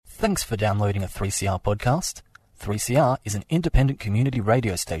Thanks for downloading a 3CR podcast. 3CR is an independent community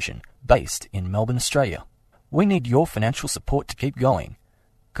radio station based in Melbourne, Australia. We need your financial support to keep going.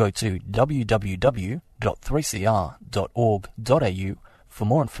 Go to www.3cr.org.au for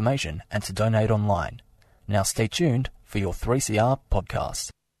more information and to donate online. Now stay tuned for your 3CR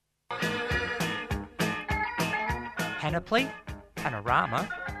podcast. Panoply, panorama,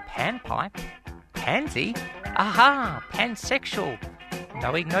 panpipe, pansy, aha, pansexual,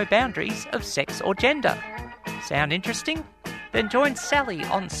 knowing no boundaries of sex or gender. Sound interesting? Then join Sally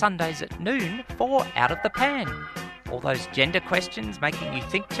on Sundays at noon for Out of the Pan. All those gender questions making you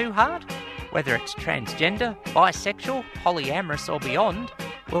think too hard? Whether it's transgender, bisexual, polyamorous or beyond,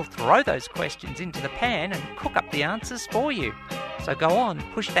 we'll throw those questions into the pan and cook up the answers for you. So go on,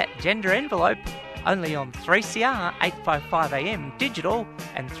 push that gender envelope, only on 3CR 855am digital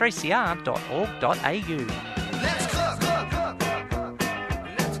and 3cr.org.au. Let's cook, cook, cook, cook, cook.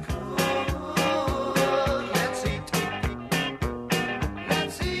 Let's cook. Let's eat.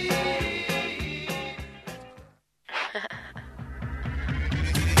 Let's eat.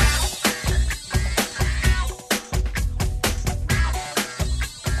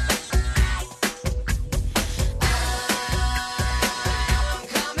 I'm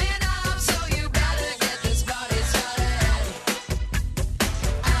coming up, so you better get this party started.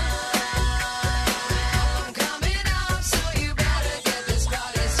 I'm coming up, so you better get this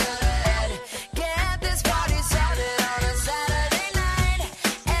party started. Get this party started on a Saturday night.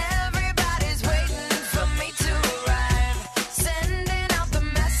 Everybody's waiting for me to arrive. Sending out the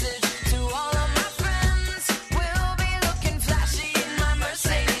message to all of my friends. We'll be looking flashy in my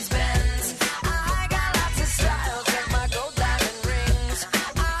Mercedes Benz. I got lots of style, check my gold diamond rings.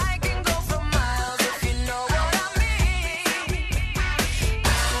 I can go for miles if you know what I mean.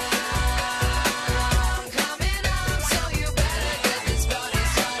 I'm coming up, so you better get this party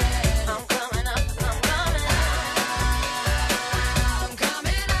started. I'm coming up, I'm coming up. I'm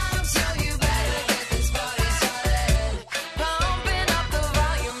coming up, so you better get this party started. Pumping up the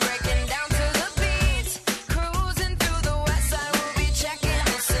volume, breaking down to the beat. Cruising through the west side, we'll be checking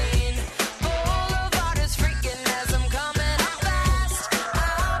the scene. Boulevard is freaking as I'm coming up fast.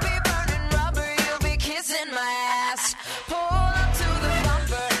 I'll be burning rubber, you'll be kissing my ass. Pull up to the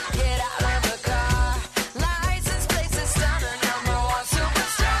bumper, get out of the car. License plates is stunner, number one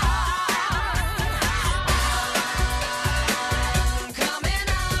superstar. I'm coming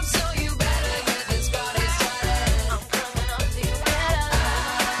up, so you better get this party started. I'm coming up, so you better.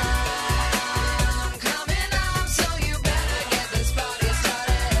 I'm coming up, so you better get this party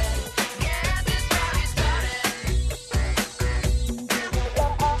started. Get this party started.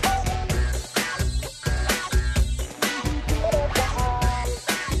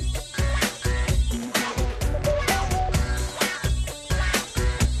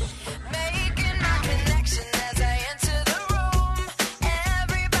 Making my connection as I enter the room.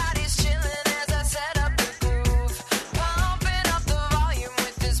 Everybody's chilling as I set up the groove. Pumping up the volume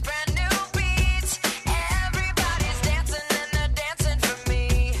with this brand new beat. Everybody's dancing and they're dancing for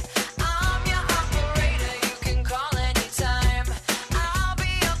me. I'm your operator, you can call anytime. I'll be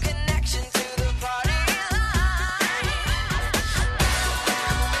your connection to the party line.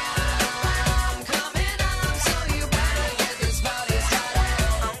 I'm coming up, so you better get this party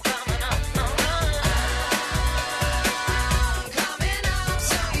started. I'm coming up, I'm coming up. I'm coming up,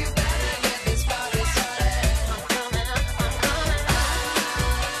 so you better get this party started. I'm coming up, I'm coming up.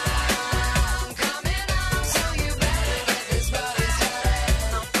 I'm coming up, so you better get this party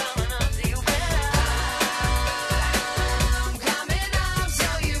started. I'm coming up, so you better. I'm coming up, so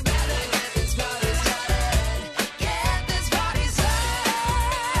you better get this party started. Get this party started.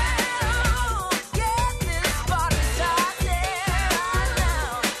 Get this party started right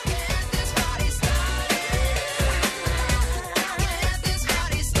now. Get this party started. Get this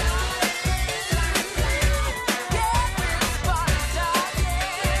party started.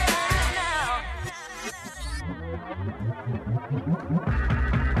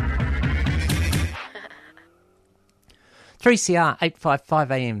 Three CR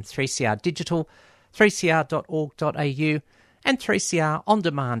 855am, 3CR digital, 3cr.org.au, and 3CR on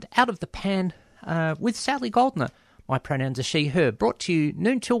demand, Out of the Pan, with Sally Goldner. My pronouns are she, her. Brought to you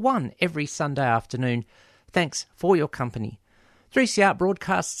noon till 1 every Sunday afternoon. Thanks for your company. 3CR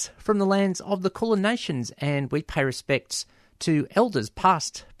broadcasts from the lands of the Kulin Nations, and we pay respects to elders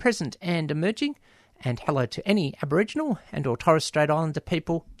past, present and emerging, and hello to any Aboriginal and or Torres Strait Islander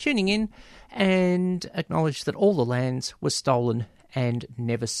people tuning in, and acknowledge that all the lands were stolen and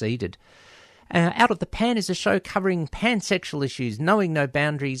never ceded. Out of the Pan is a show covering pansexual issues, knowing no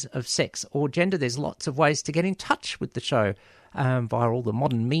boundaries of sex or gender. There's lots of ways to get in touch with the show via all the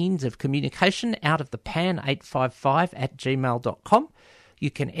modern means of communication. Out of the Pan 855@gmail.com.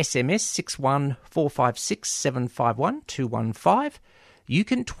 You can SMS 61456 751 215. You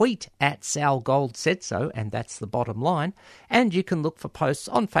can tweet at Sal Gold Said So, and that's the bottom line. And you can look for posts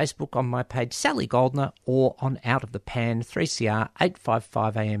on Facebook on my page, Sally Goldner, or on Out of the Pan, 3CR,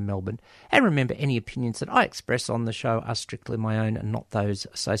 855 AM Melbourne. And remember, any opinions that I express on the show are strictly my own and not those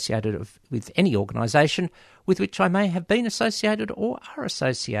associated with any organisation with which I may have been associated or are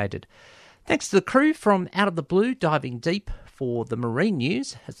associated. Thanks to the crew from Out of the Blue, diving deep for the marine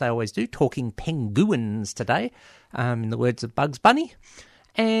news, as they always do, talking penguins today, in the words of Bugs Bunny.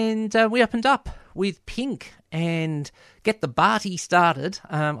 And we opened up with Pink and Get the Barty Started.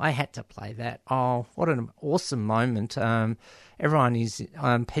 I had to play that. Oh, what an awesome moment. Everyone is,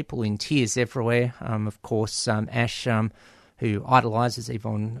 people in tears everywhere. Of course, Ash, who idolises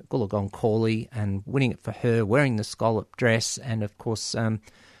Yvonne Goolagong-Cawley and winning it for her, wearing the scallop dress, and of course,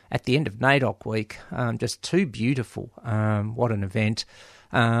 at the end of NAIDOC week, just too beautiful. What an event.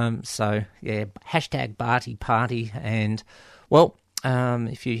 So, yeah, hashtag Barty Party. And, well,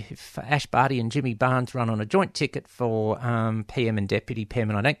 if Ash Barty and Jimmy Barnes run on a joint ticket for PM and Deputy PM,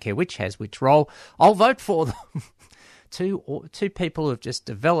 and I don't care which has which role, I'll vote for them. Two people who have just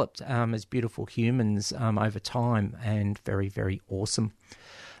developed as beautiful humans over time, and very, very awesome.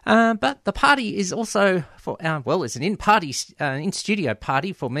 But the party is also for it's an in-studio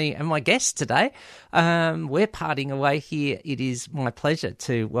party for me and my guests today. We're partying away here. It is my pleasure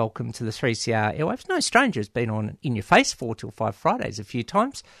to welcome to the 3CR airwaves. No stranger, has been on In Your Face 4 till 5 Fridays a few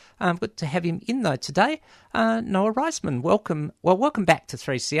times. Good to have him in though today. Noah Reisman, welcome back to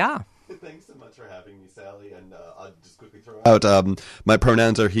 3CR. Thanks so much for having me, Sally, and I'll just quickly throw out my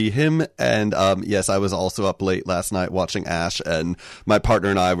pronouns are he, him, and yes, I was also up late last night watching Ash, and my partner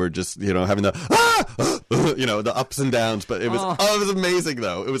and I were just, having the the ups and downs, but it was it was amazing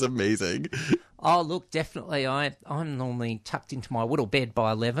though. It was amazing. Oh, look, definitely. I'm normally tucked into my little bed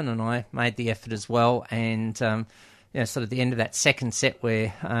by 11, and I made the effort as well, and sort of the end of that second set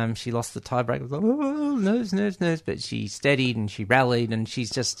where she lost the tiebreak. I was like, nerves, but she steadied and she rallied, and she's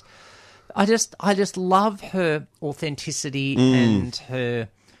just... I just love her authenticity and her,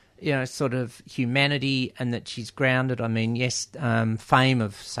 sort of humanity, and that she's grounded. I mean, yes, fame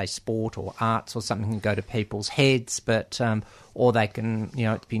of, say, sport or arts or something can go to people's heads, but or they can,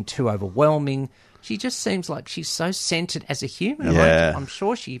 it's been too overwhelming. She just seems like she's so centered as a human. Yeah. I'm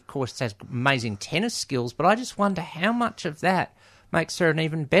sure she, of course, has amazing tennis skills, but I just wonder how much of that makes her an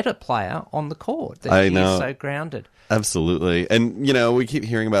even better player on the court, that she is so grounded. Absolutely. And, we keep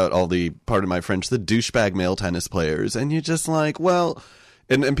hearing about all the, pardon my French, the douchebag male tennis players, and you're just like, well...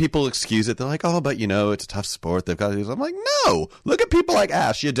 And people excuse it. They're like, oh, but, it's a tough sport. They've got to do this. I'm like, no! Look at people like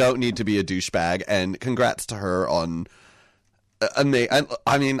Ash. You don't need to be a douchebag, and congrats to her on... I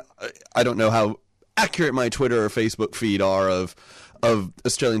mean, I don't know how accurate my Twitter or Facebook feed are of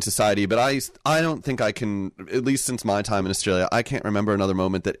Australian society, but I don't think I can, at least since my time in Australia, I can't remember another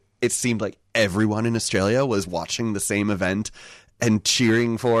moment that it seemed like everyone in Australia was watching the same event and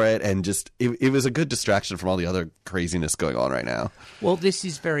cheering for it, and just it was a good distraction from all the other craziness going on right now. Well, this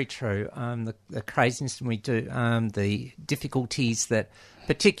is very true. The craziness we do, the difficulties that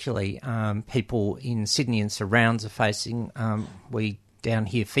particularly people in Sydney and surrounds are facing, we down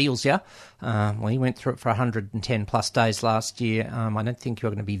here feels ya. We went through it for 110 plus days last year. I don't think you're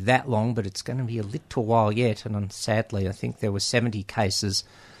going to be that long, but it's going to be a little while yet. And sadly, I think there were 70 cases,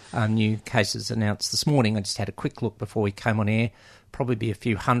 new cases announced this morning. I just had a quick look before we came on air. Probably be a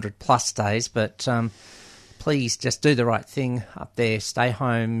few 100 plus days, but please just do the right thing up there. Stay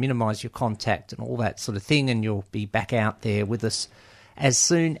home, minimise your contact and all that sort of thing, and you'll be back out there with us as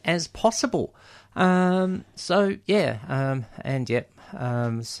soon as possible. Saying, I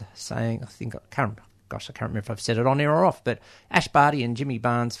can't remember if I've said it on air or off, but Ash Barty and Jimmy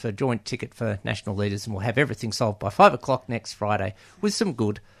Barnes for joint ticket for National Leaders, and we'll have everything solved by 5 o'clock next Friday with some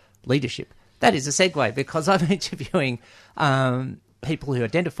good leadership. That is a segue, because I'm interviewing people who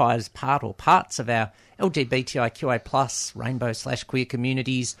identify as part or parts of our LGBTIQA+, rainbow/queer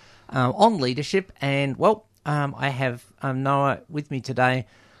communities on leadership. And, I have Noah with me today.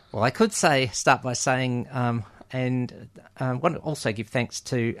 Well, I could start by saying... And I want to also give thanks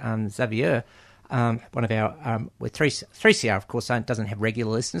to Xavier, one of our... 3CR, of course, doesn't have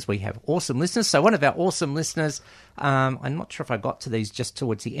regular listeners. We have awesome listeners. So one of our awesome listeners, I'm not sure if I got to these just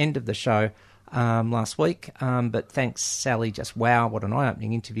towards the end of the show, last week. But thanks, Sally. Just wow, what an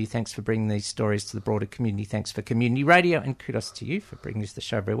eye-opening interview. Thanks for bringing these stories to the broader community. Thanks for community radio, and kudos to you for bringing this to the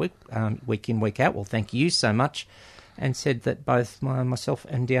show every week, week in, week out. Well, thank you so much. And said that both myself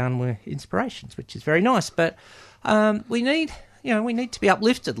and Diane were inspirations, which is very nice. But we need to be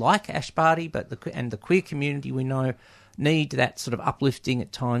uplifted, like Ash Barty, but the queer community we know need that sort of uplifting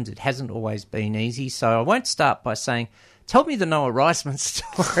at times. It hasn't always been easy. So I won't start by saying, tell me the Noah Reisman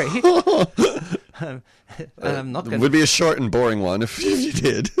story. Not It would be a short and boring one if you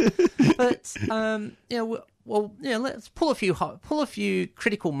did. But let's pull a few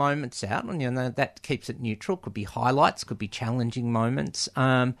critical moments out, and that keeps it neutral. Could be highlights, could be challenging moments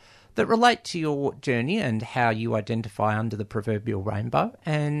that relate to your journey and how you identify under the proverbial rainbow,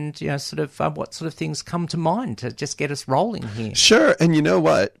 and what sort of things come to mind to just get us rolling here. Sure. And you know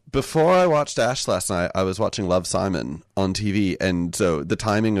what? Before I watched Ash last night, I was watching Love, Simon on TV, and so the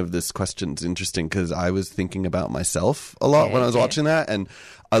timing of this question's interesting because I was thinking about myself a lot when I was watching that, and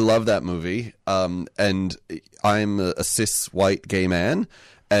I love that movie. And I'm a cis white gay man,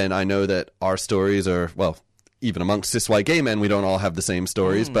 and I know that our stories are, well, even amongst cis white gay men, we don't all have the same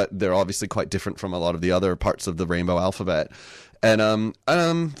stories, but they're obviously quite different from a lot of the other parts of the rainbow alphabet. And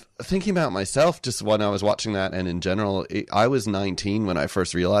thinking about myself just when I was watching that, and in general, I was 19 when I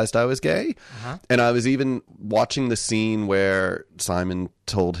first realized I was gay. And I was even watching the scene where Simon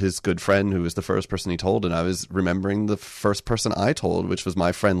told his good friend, who was the first person he told, and I was remembering the first person I told, which was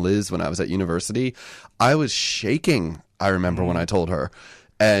my friend Liz when I was at university. I was shaking, I remember, when I told her.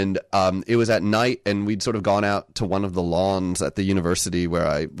 And it was at night, and we'd sort of gone out to one of the lawns at the university where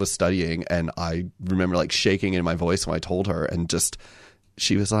I was studying, and I remember like shaking in my voice when I told her, and just,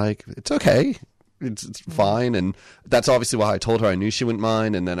 she was like, it's okay, it's fine. And that's obviously why I told her. I knew she wouldn't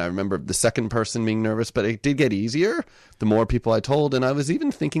mind. And then I remember the second person being nervous, but it did get easier the more people I told. And I was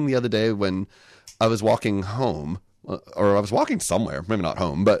even thinking the other day when I was walking home, or I was walking somewhere, maybe not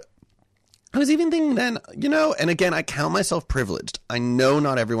home, but I was even thinking then, and again, I count myself privileged. I know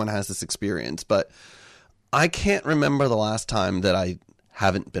not everyone has this experience, but I can't remember the last time that I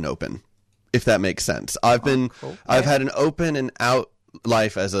haven't been open, if that makes sense. I've had an open and out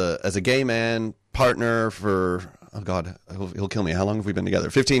life as a gay man, partner for, oh God, he'll kill me. How long have we been together?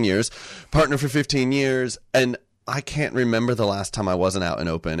 15 years. Partner for 15 years. And I can't remember the last time I wasn't out and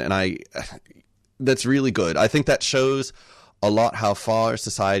open. And that's really good. I think that shows a lot how far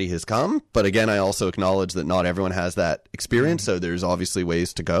society has come. But again, I also acknowledge that not everyone has that experience. So there's obviously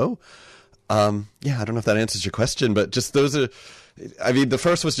ways to go. I don't know if that answers your question, but just those are, I mean, the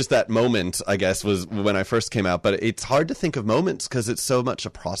first was just that moment, I guess, was when I first came out. But it's hard to think of moments because it's so much a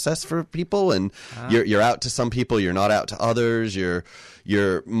process for people. And you're out to some people, you're not out to others. You're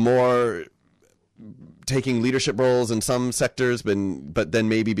more taking leadership roles in some sectors, but then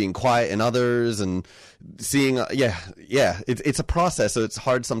maybe being quiet in others, and seeing, it's a process. So it's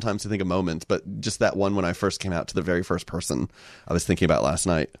hard sometimes to think of moments, but just that one when I first came out to the very first person I was thinking about last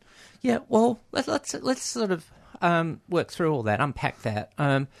night. Yeah, well, let's sort of work through all that, unpack that.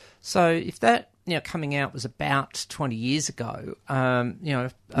 So if that coming out was about 20 years ago,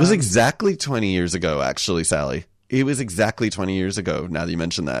 it was exactly 20 years ago, actually, Sally. It was exactly 20 years ago. Now that you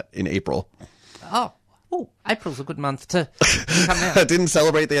mentioned that, in April. Oh, April's a good month to come out. I didn't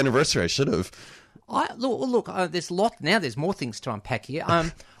celebrate the anniversary. I should have. Look, there's a lot now. There's more things to unpack here.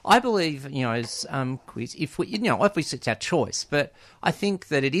 I believe, as quiz, if obviously it's our choice, but I think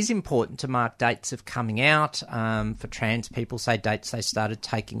that it is important to mark dates of coming out. For trans people, say dates they started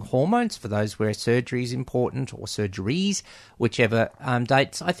taking hormones. For those where surgery is important, or surgeries, whichever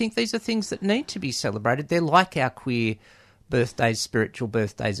dates. I think these are things that need to be celebrated. They're like our queer birthdays, spiritual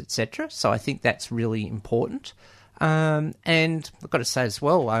birthdays, etc. So I think that's really important. And I've got to say as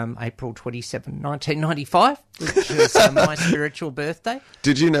well, April 27, 1995, which is my spiritual birthday.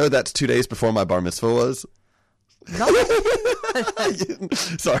 Did you know that's 2 days before my bar mitzvah was? No.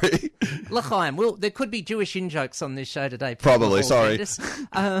 Sorry. L'chaim. Well, there could be Jewish in-jokes on this show today. Probably, sorry.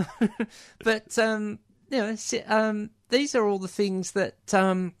 But, these are all the things that,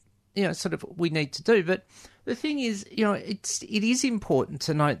 sort of we need to do. But the thing is, it is important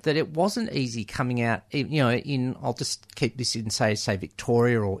to note that it wasn't easy coming out, I'll just keep this in, say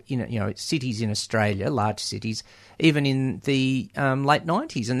Victoria, or, cities in Australia, large cities, even in the late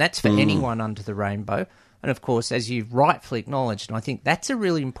 90s. And that's for anyone under the rainbow. And, of course, as you've rightfully acknowledged, and I think that's a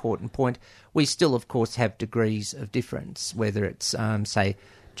really important point, we still, of course, have degrees of difference, whether it's, say,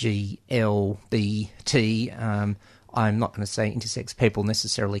 G, L, B, T. I'm not going to say intersex people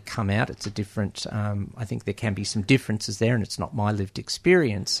necessarily come out. It's a different, I think there can be some differences there, and it's not my lived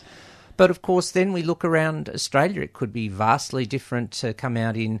experience. But, of course, then we look around Australia. It could be vastly different to come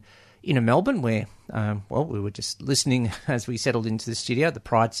out in inner Melbourne, where, we were just listening as we settled into the studio. The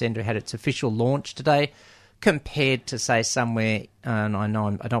Pride Centre had its official launch today, compared to, say, somewhere, and I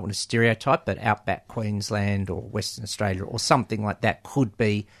know I don't want to stereotype, but outback Queensland or Western Australia or something like that could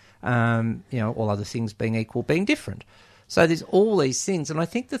be, all other things being equal, being different. So there's all these things, and I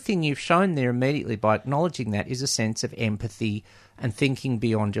think the thing you've shown there immediately by acknowledging that is a sense of empathy and thinking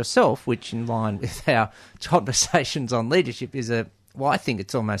beyond yourself, which in line with our conversations on leadership is I think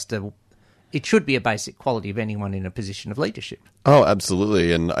it's almost it should be a basic quality of anyone in a position of leadership. Oh,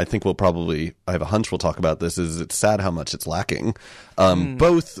 absolutely. And I think I have a hunch we'll talk about this, is it's sad how much it's lacking.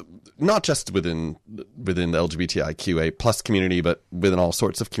 Both, not just within the LGBTIQA plus community, but within all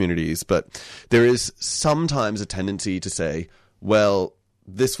sorts of communities. But there is sometimes a tendency to say, well,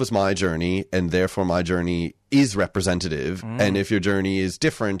 this was my journey, and therefore my journey is representative. And if your journey is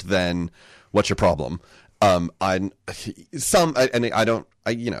different, then what's your problem? I'm not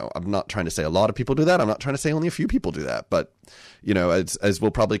trying to say a lot of people do that. I'm not trying to say only a few people do that. But, as we'll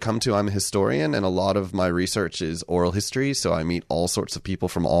probably come to, I'm a historian, and a lot of my research is oral history. So I meet all sorts of people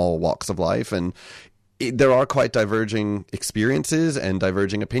from all walks of life, and there are quite diverging experiences and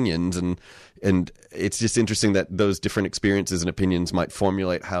diverging opinions. And it's just interesting that those different experiences and opinions might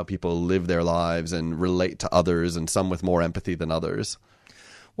formulate how people live their lives and relate to others, and some with more empathy than others.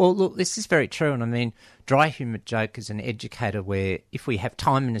 Well, look, this is very true. And I mean, Dry Humour Joke is an educator where if we have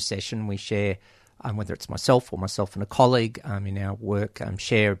time in a session, we share, whether it's myself and a colleague in our work,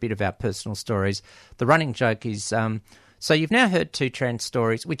 share a bit of our personal stories. The running joke is, so you've now heard 2 trans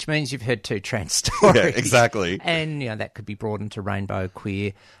stories, which means you've heard 2 trans stories. Yeah, exactly. And, that could be broadened to rainbow,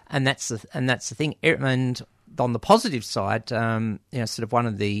 queer. And that's the thing. And on the positive side, sort of one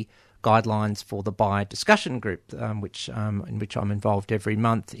of the guidelines for the Bi discussion group, in which I'm involved every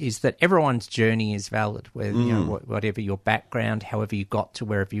month, is that everyone's journey is valid. Whether whatever your background, however you got to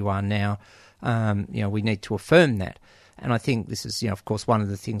wherever you are now, we need to affirm that. And I think this is, of course, one of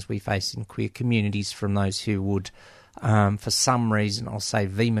the things we face in queer communities from those who would, for some reason, I'll say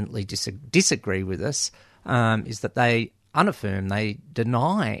vehemently disagree with us, is that they unaffirm, they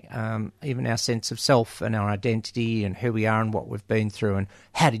deny even our sense of self and our identity and who we are and what we've been through and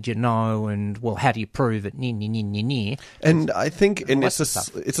how did you know and, well, how do you prove it? And I think it's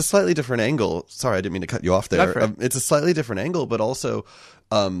a slightly different angle. Sorry, I didn't mean to cut you off there. It's a slightly different angle, but also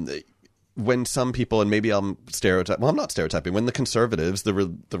when some people, and maybe I'm stereotyping, well, I'm not stereotyping, when the conservatives, the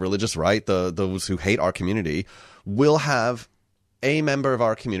religious right, those who hate our community, will have a member of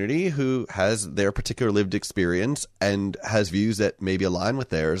our community who has their particular lived experience and has views that maybe align with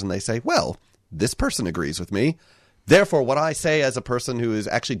theirs, and they say, well, this person agrees with me. Therefore, what I say as a person who is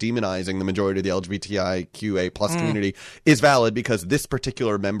actually demonizing the majority of the LGBTIQA plus community is valid because this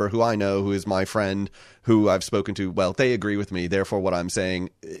particular member who I know, who is my friend, who I've spoken to, well, they agree with me. Therefore, what I'm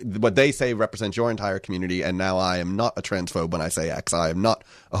saying, what they say represents your entire community, and now I am not a transphobe when I say X. I am not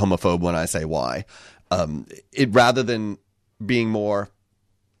a homophobe when I say Y. Rather than being more,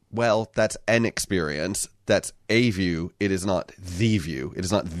 well, that's an experience, that's a view, it is not the view, it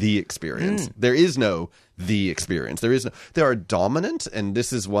is not the experience. There is no the experience. There are dominant, and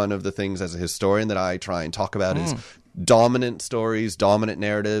this is one of the things as a historian that I try and talk about is dominant stories, dominant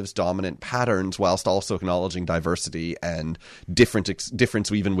narratives, dominant patterns, whilst also acknowledging diversity and difference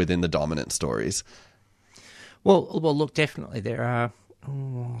even within the dominant stories. Well, look, definitely there are.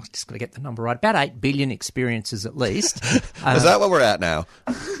 Just got to get the number right. About 8 billion experiences at least. Is that what we're at now?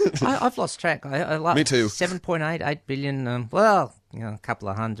 I've lost track. I Me too. 7.8, 8 billion. A couple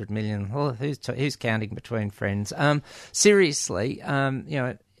of 100 million. Well, who's counting between friends? Seriously,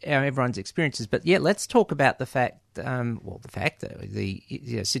 everyone's experiences. But yeah, let's talk about the fact.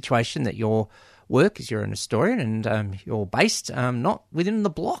 The situation that your work is you're an historian and you're based not within the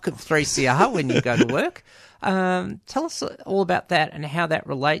block of 3CR when you go to work. Tell us all about that and how that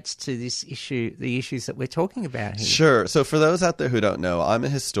relates to this issue, the issues that we're talking about here. Sure. So for those out there who don't know, I'm a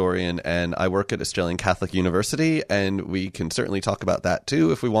historian and I work at Australian Catholic University, and we can certainly talk about that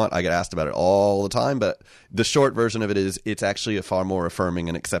too if we want. I get asked about it all the time, but the short version of it is it's actually a far more affirming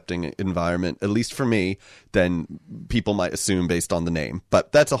and accepting environment, at least for me, than people might assume based on the name.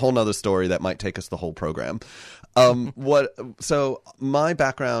 But that's a whole nother story that might take us the whole program. So my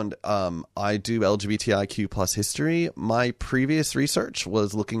background, I do LGBTIQ plus history. My previous research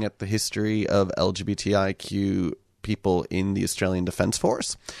was looking at the history of LGBTIQ people in the Australian Defence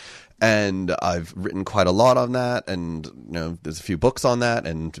Force. And I've written quite a lot on that, and there's a few books on that,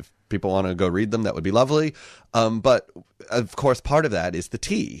 and if people want to go read them, that would be lovely. But of course, part of that is the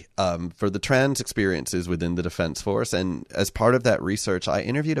T for the trans experiences within the Defence Force. And as part of that research, I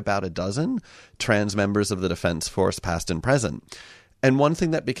interviewed about a dozen trans members of the Defence Force, past and present. And one thing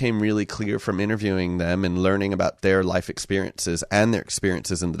that became really clear from interviewing them and learning about their life experiences and their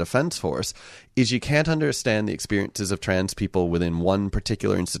experiences in the Defense Force is you can't understand the experiences of trans people within one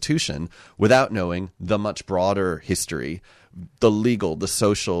particular institution without knowing the much broader history, the legal, the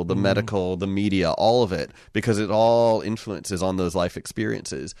social, the medical, the media, all of it, because it all influences on those life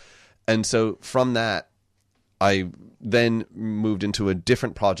experiences. And so from that, I then moved into a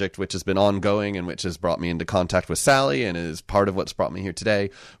different project, which has been ongoing and which has brought me into contact with Sally and is part of what's brought me here today,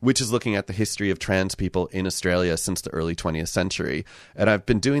 which is looking at the history of trans people in Australia since the early 20th century. And I've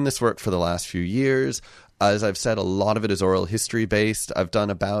been doing this work for the last few years. As I've said, a lot of it is oral history based. I've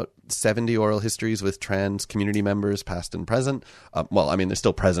done about 70 oral histories with trans community members, past and present. Well, I mean, they're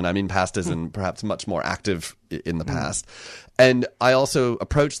still present. I mean, past as in perhaps much more active in the past. And I also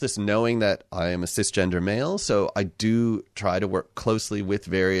approach this knowing that I am a cisgender male. So I do try to work closely with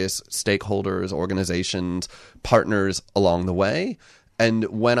various stakeholders, organizations, partners along the way. And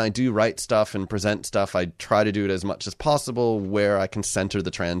when I do write stuff and present stuff, I try to do it as much as possible where I can center the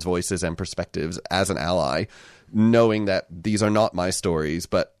trans voices and perspectives as an ally, knowing that these are not my stories,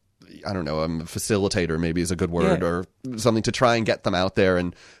 but I don't know, I'm a facilitator maybe is a good word, or something to try and get them out there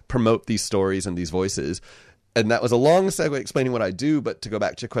and promote these stories and these voices. And that was a long segue explaining what I do, but to go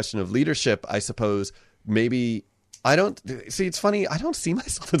back to your question of leadership, I suppose maybe I don't see. It's funny. I don't see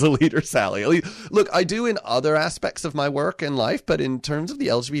myself as a leader, Sally. Look, I do in other aspects of my work and life, but in terms of the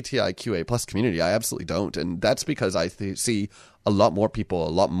LGBTIQA plus community, I absolutely don't. And that's because I see a lot more people,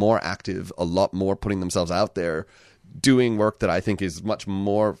 a lot more active, a lot more putting themselves out there, doing work that I think is much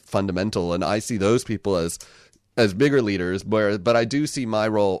more fundamental. And I see those people as bigger leaders, but I do see my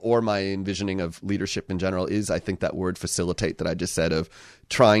role or my envisioning of leadership in general is, I think, that word facilitate that I just said, of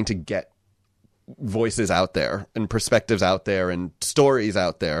trying to get voices out there and perspectives out there and stories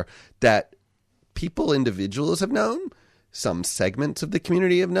out there that people, individuals have known, some segments of the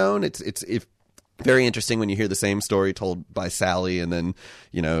community have known. It's very interesting when you hear the same story told by Sally and then,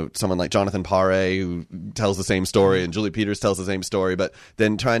 you know, someone like Jonathan Paré who tells the same story and Julie Peters tells the same story, but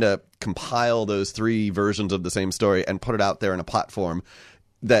then trying to compile those three versions of the same story and put it out there in a platform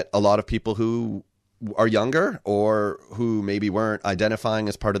that a lot of people who are younger or who maybe weren't identifying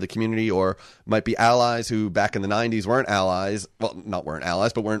as part of the community or might be allies who back in the 90s weren't allies, well, not weren't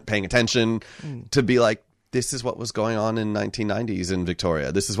allies, but weren't paying attention, to be like, this is what was going on in 1990s in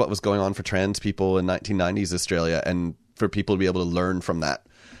Victoria. This is what was going on for trans people in 1990s Australia, and for people to be able to learn from that.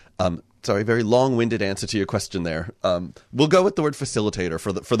 Sorry, very long-winded answer to your question there. We'll go with the word facilitator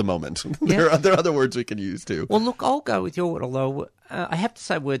for the moment. There are other words we can use too. Well, look, I'll go with your word, although I have to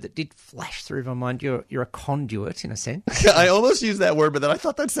say a word that did flash through my mind. You're a conduit, in a sense. I almost used that word, but then I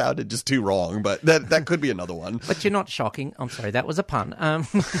thought that sounded just too wrong. But that could be another one. But you're not shocking. I'm sorry, that was a pun.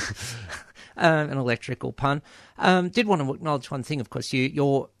 An electrical pun. Did want to acknowledge one thing, of course,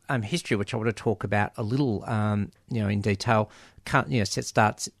 your history, which I want to talk about a little, in detail.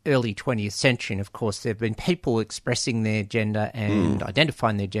 Starts early 20th century, and of course there have been people expressing their gender and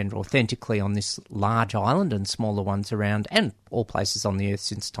identifying their gender authentically on this large island and smaller ones around and all places on the earth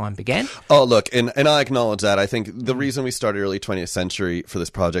since time began. Oh, look, and I acknowledge that. I think the reason we started early 20th century for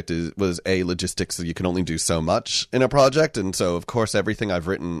this project was logistics. You can only do so much in a project, and so of course everything I've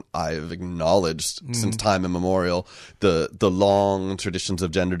written I've acknowledged since time immemorial the long traditions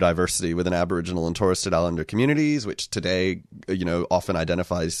of gender diversity within Aboriginal and Torres Strait Islander communities, which today often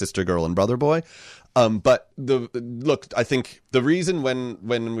identifies sister girl and brother boy. But I think the reason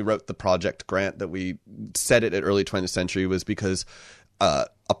when we wrote the project grant that we said it at early 20th century was because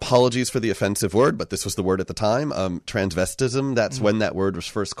apologies for the offensive word, but this was the word at the time, transvestism. That's when that word was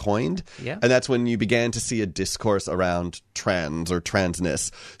first coined. Yeah. And that's when you began to see a discourse around trans or transness.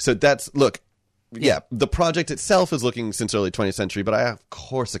 So the project itself is looking since early 20th century, but I of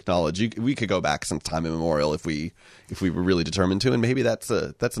course acknowledge we could go back since time immemorial if we were really determined to, and maybe that's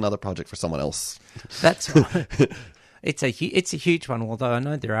another project for someone else. That's right. It's a huge one. Although I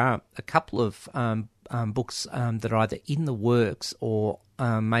know there are a couple of books that are either in the works or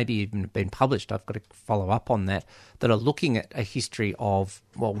maybe even been published. I've got to follow up on that are looking at a history of,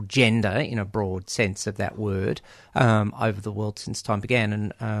 gender in a broad sense of that word over the world since time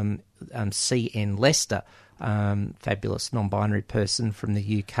began. And C.N. Lester, fabulous non-binary person from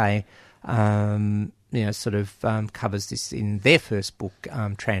the UK, covers this in their first book,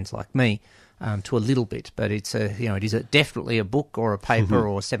 Trans Like Me, to a little bit, but it is definitely a book or a paper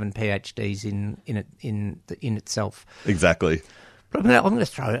or 7 PhDs in itself. Exactly. But I'm going to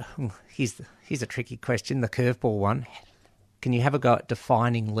throw. Here's a tricky question, the curveball one. Can you have a go at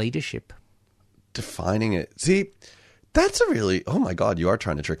defining leadership? Defining it. See, that's a really. Oh my God, you are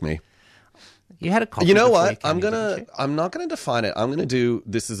trying to trick me. You had a coffee. You know before what? you came in, didn't you? I'm not gonna define it. I'm gonna do.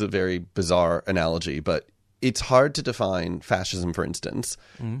 This is a very bizarre analogy, but it's hard to define fascism, for instance,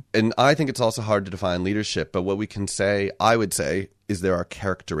 and I think it's also hard to define leadership. But what we can say, I would say, is there are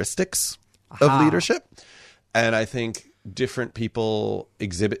characteristics of leadership, and I think different people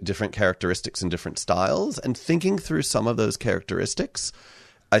exhibit different characteristics and different styles. And thinking through some of those characteristics,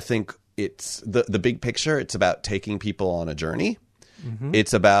 I think it's the big picture. It's about taking people on a journey.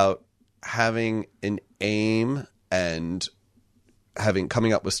 It's about having an aim and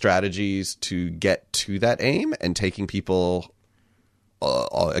coming up with strategies to get to that aim and taking people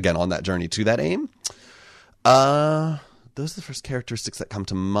again on that journey to that aim. Those are the first characteristics that come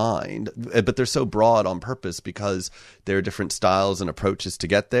to mind, but they're so broad on purpose because there are different styles and approaches to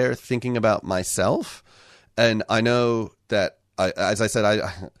get there. Thinking about myself, and I know that as I said,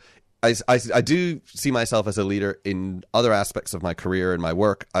 I do see myself as a leader in other aspects of my career and my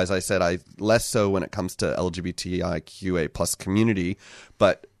work. As I said, I less so when it comes to LGBTIQA plus community,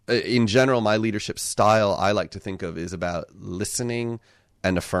 but in general, my leadership style I like to think of is about listening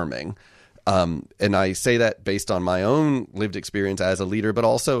and affirming. And I say that based on my own lived experience as a leader, but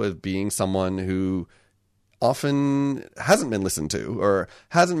also as being someone who often hasn't been listened to or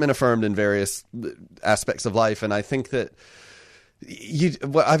hasn't been affirmed in various aspects of life. And I think that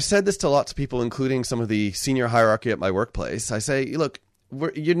I've said this to lots of people, including some of the senior hierarchy at my workplace. I say, look,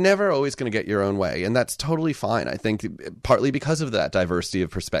 you're never always going to get your own way, and that's totally fine. I think partly because of that diversity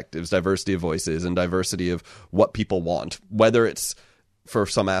of perspectives, diversity of voices, and diversity of what people want, whether it's for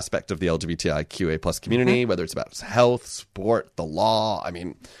some aspect of the LGBTIQA plus community, whether it's about health, sport, the law. I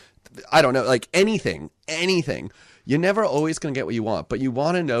mean, I don't know, like anything. You're never always going to get what you want, but you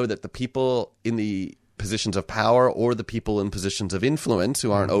want to know that the people in the positions of power or the people in positions of influence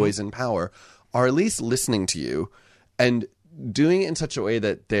who aren't always in power are at least listening to you and doing it in such a way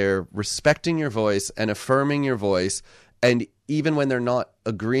that they're respecting your voice and affirming your voice. And even when they're not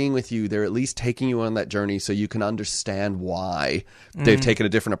agreeing with you, they're at least taking you on that journey so you can understand why they've taken a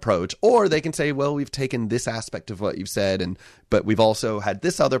different approach. Or they can say, well, we've taken this aspect of what you've said, but we've also had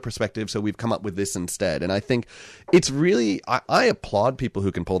this other perspective, so we've come up with this instead. And I think it's really, I applaud people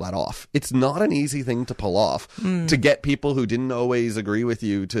who can pull that off. It's not an easy thing to pull off, to get people who didn't always agree with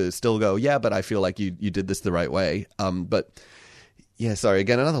you to still go, yeah, but I feel like you did this the right way. But yeah, sorry,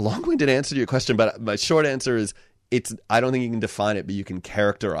 again, another long-winded answer to your question, but my short answer is, I don't think you can define it, but you can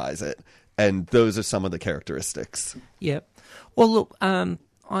characterize it. And those are some of the characteristics. Yeah. Well, look,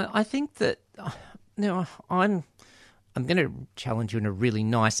 I think that now I'm going to challenge you in a really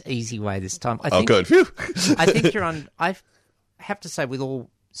nice, easy way this time. I think, good. Phew. I think I have to say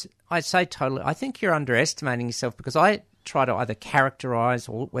I think you're underestimating yourself, because I try to either characterize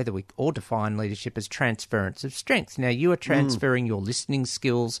or define leadership as transference of strength. Now, you are transferring your listening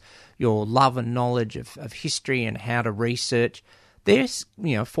skills, your love and knowledge of history and how to research. There's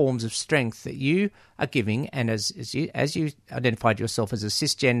forms of strength that you are giving, and as you identified yourself as a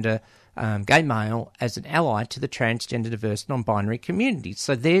cisgender gay male, as an ally to the transgender, diverse, non-binary community.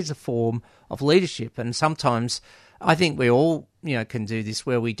 So there's a form of leadership, and sometimes I think we all can do this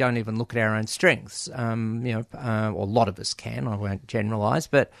where we don't even look at our own strengths. Or a lot of us can. I won't generalise,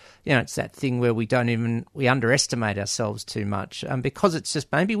 but it's that thing where we underestimate ourselves too much, because it's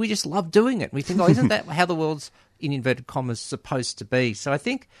just maybe we just love doing it. We think, isn't that how the world's, in inverted commas, supposed to be? So I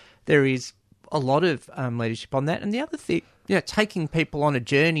think there is a lot of leadership on that. And the other thing, taking people on a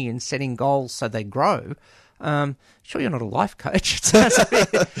journey and setting goals so they grow. Sure, you're not a life coach.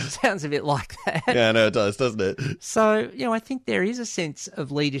 It sounds a bit like that. Yeah, no, it does, doesn't it? So, I think there is a sense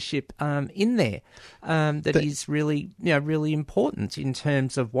of leadership in there that is really, really important in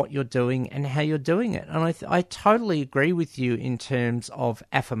terms of what you're doing and how you're doing it. And I totally agree with you in terms of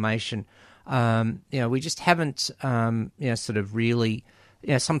affirmation. We just haven't, sort of really,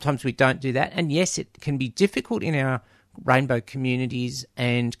 sometimes we don't do that. And yes, it can be difficult in our rainbow communities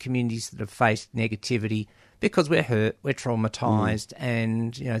and communities that have faced negativity, because we're hurt, we're traumatised,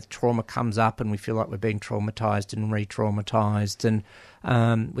 and trauma comes up, and we feel like we're being traumatised and re-traumatised, and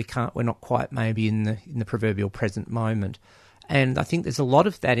we're not quite maybe in the proverbial present moment. And I think there's a lot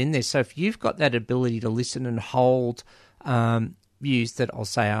of that in there. So if you've got that ability to listen and hold views that I'll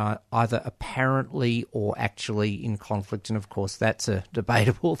say are either apparently or actually in conflict, and of course that's a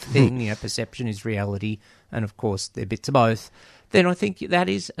debatable thing, perception is reality, and of course they're bits of both, then I think that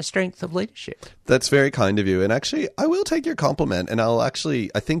is a strength of leadership. That's very kind of you. And actually, I will take your compliment, and I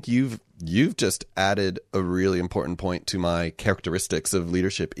think you've just added a really important point to my characteristics of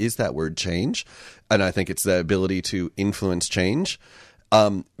leadership, is that word change. And I think it's the ability to influence change.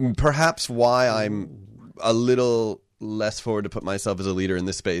 Perhaps why I'm a little less forward to put myself as a leader in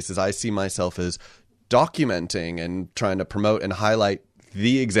this space is I see myself as documenting and trying to promote and highlight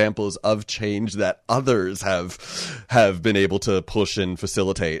the examples of change that others have been able to push and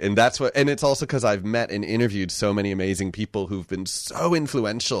facilitate. And that's what, and it's also because I've met and interviewed so many amazing people who've been so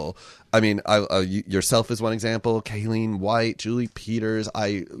influential. I mean, yourself is one example, Kayleen White, Julie Peters.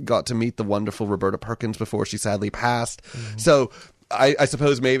 I got to meet the wonderful Roberta Perkins before she sadly passed. Mm-hmm. So I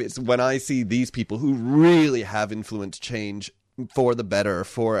suppose maybe it's when I see these people who really have influenced change for the better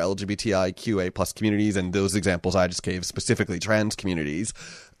for LGBTIQA plus communities, and those examples I just gave specifically trans communities.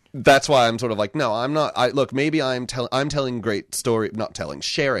 That's why I'm sort of like, no, I'm not. Maybe I'm telling great story, not telling,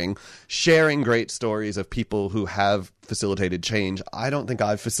 sharing great stories of people who have facilitated change. I don't think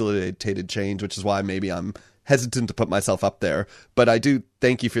I've facilitated change, which is why maybe I'm hesitant to put myself up there. But I do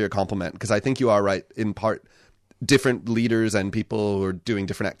thank you for your compliment, because I think you are right in part. Different leaders and people who are doing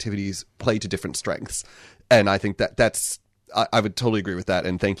different activities play to different strengths, and I think that's. I would totally agree with that,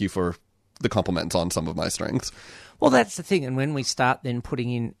 and thank you for the compliments on some of my strengths. Well, that's the thing, and when we start then putting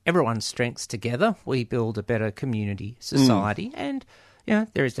in everyone's strengths together, we build a better community, society, and, you know,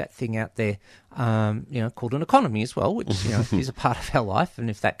 there is that thing out there, you know, called an economy as well, which, you know, is a part of our life, and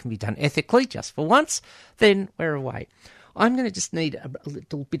if that can be done ethically just for once, then we're away. I'm going to just need a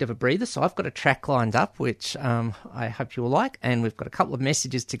little bit of a breather, so I've got a track lined up, which I hope you will like, and we've got a couple of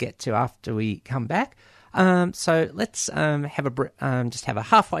messages to get to after we come back. So let's just have a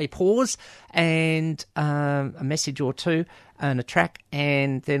halfway pause and a message or two and a track,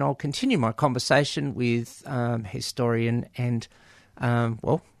 and then I'll continue my conversation with historian and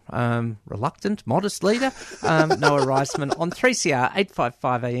reluctant, modest leader Noah Reisman on 3CR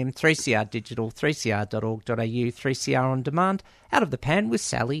 855 AM, 3CR Digital, 3cr.org.au, 3CR On Demand, Out of the Pan with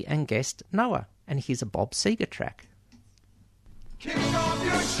Sally and guest Noah. And here's a Bob Seger track. Kick off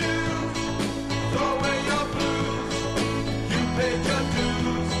your shoes, throw away your blues, you paid your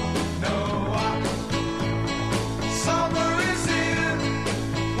dues, Noah. Summer is in,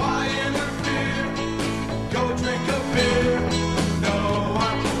 why interfere? Go drink a beer,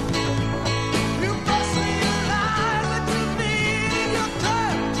 Noah. You must realize that you need your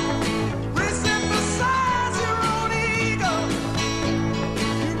time, re-emphasize your own ego.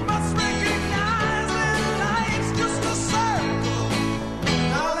 You must recognize that life's just a circle.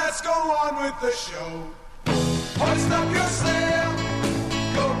 Now let's go on with the show. Hoist up your sail,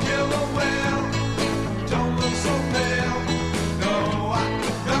 go kill a whale. Don't look so pale. Noah,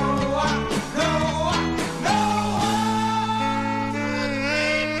 Noah, Noah,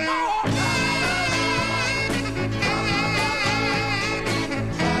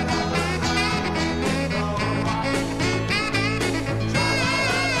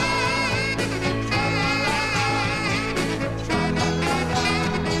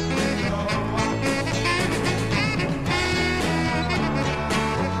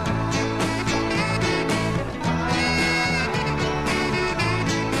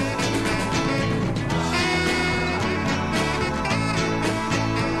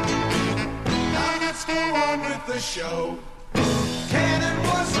 Now let's go on with the show. Cannon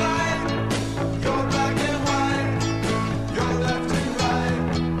was right, you're black and white, you're left and right.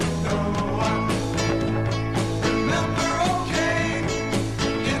 Noah, remember, okay,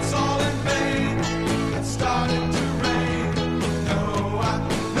 it's all in vain. It's starting to rain. Noah,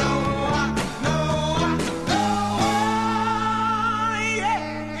 Noah, Noah, Noah, yeah,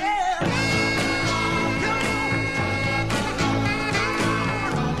 yeah.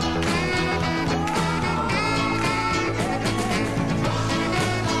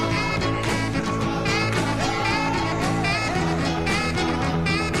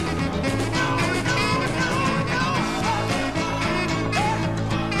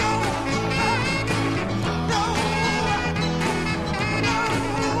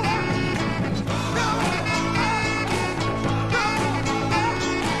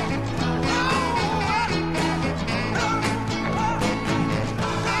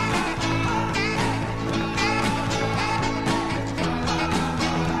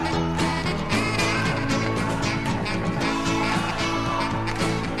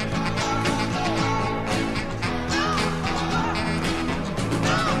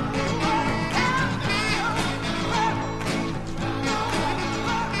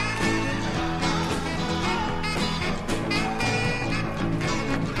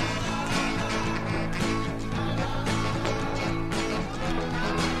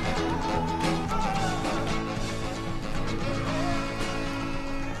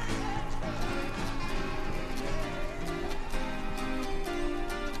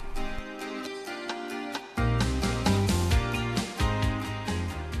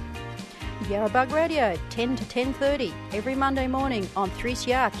 Yarrabug Radio, 10 to 10:30, every Monday morning on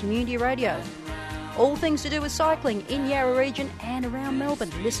 3CR Community Radio. All things to do with cycling in Yarra region and around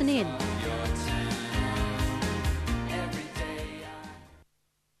Melbourne. Listen in.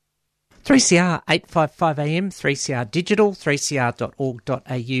 3CR 855 AM, 3CR Digital,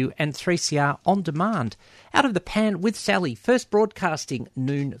 3cr.org.au and 3CR On Demand. Out of the Pan with Sally, first broadcasting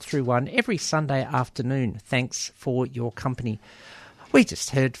noon through 1 every Sunday afternoon. Thanks for your company. We just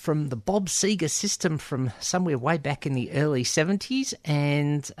heard from the Bob Seger system from somewhere way back in the early 70s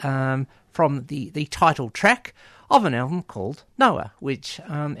and from the title track of an album called Noah, which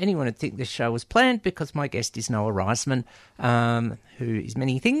anyone would think this show was planned because my guest is Noah Reisman, who is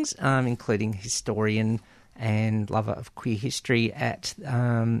many things, including historian and lover of queer history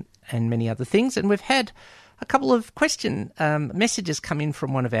and many other things. And we've had a couple of messages come in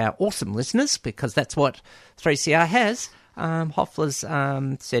from one of our awesome listeners, because that's what 3CR has. Hoffler's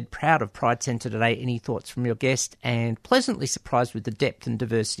said, proud of Pride Centre today. Any thoughts from your guest? And pleasantly surprised with the depth and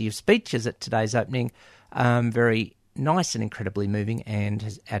diversity of speeches at today's opening. Very nice and incredibly moving, and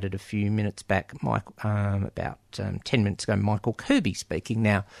has added a few minutes back, about 10 minutes ago, Michael Kirby speaking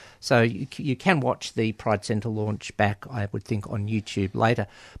now. So you can watch the Pride Centre launch back, I would think, on YouTube later.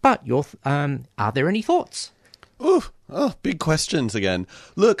 But are there any thoughts? Big questions again.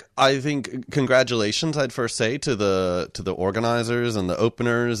 Look, I think congratulations, I'd first say, to the organizers and the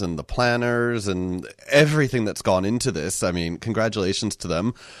openers and the planners and everything that's gone into this. I mean, congratulations to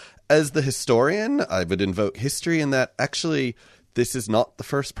them. As the historian, I would invoke history in that actually this is not the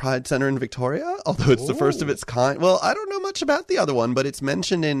first Pride Centre in Victoria, although it's the first of its kind. Well, I don't know much about the other one, but it's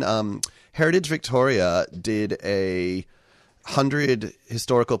mentioned in Heritage Victoria did a 100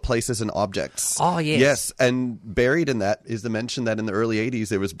 historical places and objects. Oh, yes. Yes, and buried in that is the mention that in the early 80s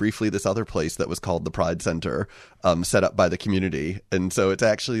there was briefly this other place that was called the Pride Centre, set up by the community. And so it's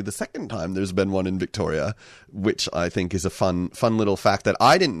actually the second time there's been one in Victoria, which I think is a fun little fact that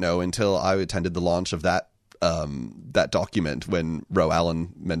I didn't know until I attended the launch of that document when Ro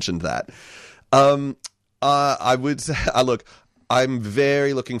Allen mentioned that. I would say, look, I'm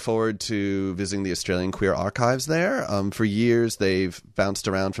very looking forward to visiting the Australian Queer Archives there. For years, they've bounced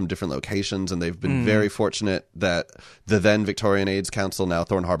around from different locations, and they've been very fortunate that the then Victorian AIDS Council, now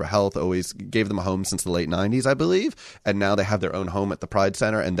Thorn Harbour Health, always gave them a home since the late 90s, I believe. And now they have their own home at the Pride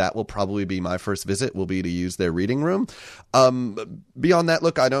Centre, and that will probably be my first visit, will be to use their reading room. Beyond that,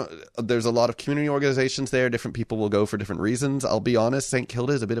 look, there's a lot of community organizations there. Different people will go for different reasons. I'll be honest, St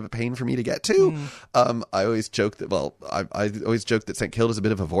Kilda is a bit of a pain for me to get to. I always joke that, I always joke that St Kilda is a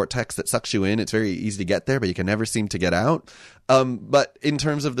bit of a vortex that sucks you in. It's very easy to get there, but you can never seem to get out. But in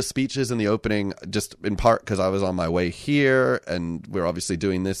terms of the speeches and the opening, just in part because I was on my way here and we're obviously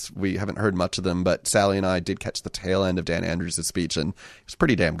doing this, we haven't heard much of them, but Sally and I did catch the tail end of Dan Andrews' speech, and it was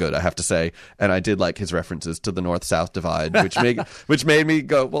pretty damn good, I have to say. And I did like his references to the North-South divide, which made me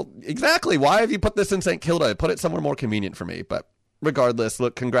go, well, exactly, why have you put this in St Kilda? Put it somewhere more convenient for me. But regardless,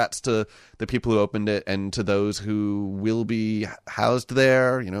 look, congrats to the people who opened it and to those who will be housed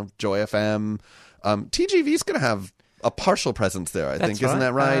there, Joy FM. TGV's going to have a partial presence there, I think. Isn't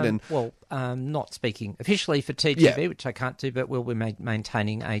that right? Not speaking officially for TGV, which I can't do, but we'll be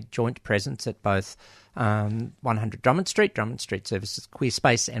maintaining a joint presence at both 100 Drummond Street Services, Queer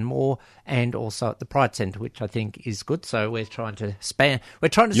Space and more, and also at the Pride Centre, which I think is good. So we're trying to span.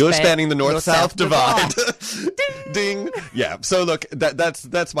 You're spanning the North-South divide. Ding. Yeah. So look,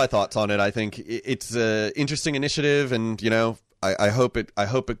 that's my thoughts on it. I think it's an interesting initiative, and I hope it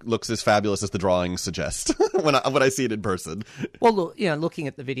looks as fabulous as the drawings suggest when I see it in person. Well, look, looking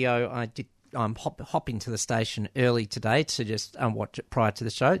at the video, I did hop into the station early today to just watch it prior to the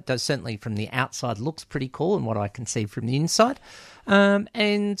show. It does, certainly from the outside, looks pretty cool, and what I can see from the inside.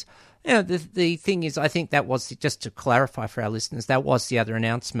 The thing is, I think that was, just to clarify for our listeners, that was the other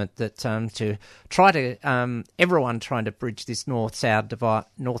announcement, that to try to everyone trying to bridge this north-south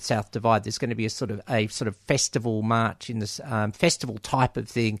divide. There's going to be a sort of festival march in this festival type of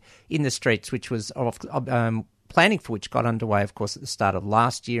thing in the streets, which was planning for which got underway, of course, at the start of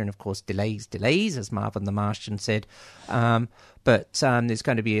last year, and of course delays, as Marvin the Martian said. But there's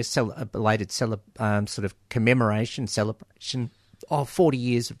going to be a belated sort of celebration of 40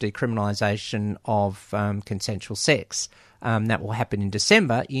 years of decriminalisation of consensual sex. That will happen in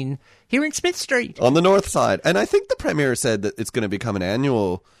December here in Smith Street. On the north side. And I think the Premier said that it's going to become an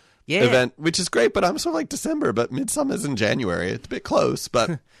annual Yeah. event, which is great, but I'm sort of like December, but Midsummer's in January. It's a bit close,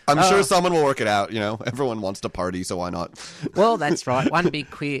 but I'm sure someone will work it out. Everyone wants to party, so why not? Well, that's right. One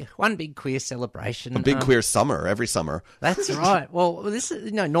big queer celebration. A big queer summer, every summer. That's right. Well, this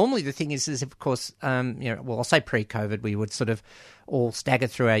is, normally the thing is of course, I'll say pre-COVID, we would sort of all stagger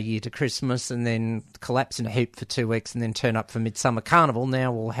through our year to Christmas and then collapse in a heap for 2 weeks and then turn up for Midsummer Carnival.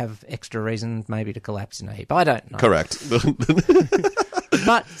 Now we'll have extra reason maybe to collapse in a heap. I don't know. Correct.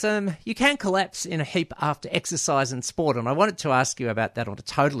 But you can collapse in a heap after exercise and sport, and I wanted to ask you about that on a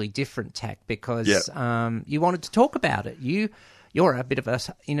totally different tack because you wanted to talk about it. You're a bit of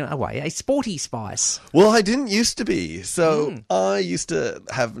a sporty spice. Well, I didn't used to be. So I used to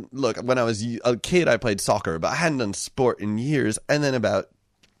when I was a kid, I played soccer, but I hadn't done sport in years. And then about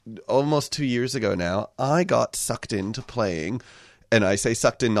almost 2 years ago now, I got sucked into playing. And I say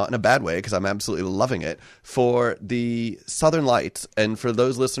sucked in not in a bad way because I'm absolutely loving it, for the Southern Lights. And for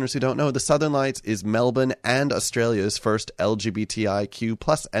those listeners who don't know, the Southern Lights is Melbourne and Australia's first LGBTIQ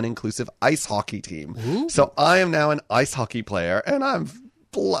plus and inclusive ice hockey team. Ooh. So I am now an ice hockey player, and I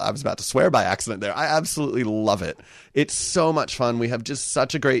was about to swear by accident there. I absolutely love it. It's so much fun. We have just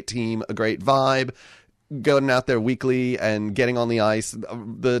such a great team, a great vibe. Going out there weekly and getting on the ice.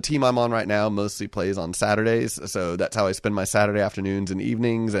 The team I'm on right now mostly plays on Saturdays, so that's how I spend my Saturday afternoons and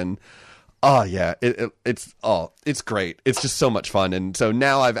evenings. And it's great. It's just so much fun. And so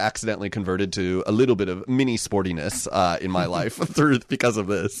now I've accidentally converted to a little bit of mini sportiness in my life because of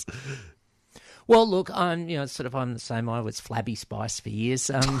this. Well, look, I'm the same. I was flabby spice for years,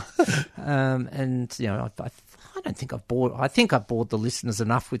 and I don't think I've bored. I think I've bored the listeners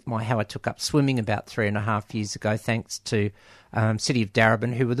enough with how I took up swimming about 3.5 years ago, thanks to City of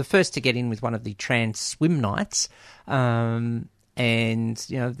Darebin, who were the first to get in with one of the trans swim nights. And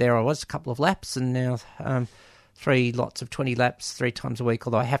there I was, a couple of laps, and now 3 lots of 20 laps 3 times a week.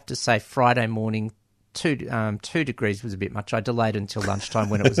 Although I have to say, Friday morning, 2 degrees was a bit much. I delayed until lunchtime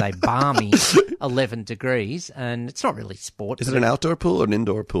when it was a balmy 11 degrees, and it's not really sport. Is it an outdoor pool or an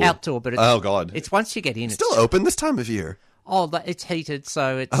indoor pool? Outdoor, but oh god, it's once you get in, it's still open this time of year. Oh, it's heated,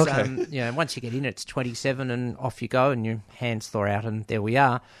 so it's okay. Once you get in, it's 27, and off you go, and your hands thaw out, and there we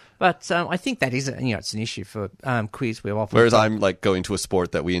are. But I think that is, it's an issue for queers. We're often whereas I'm like going to a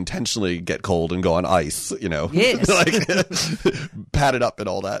sport that we intentionally get cold and go on ice. Yes, like pad it up and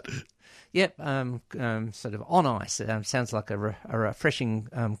all that. Yep, sort of on ice. Sounds like a refreshing,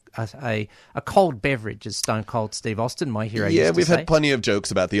 a cold beverage, as Stone Cold Steve Austin, my hero, used to we've say. had plenty of jokes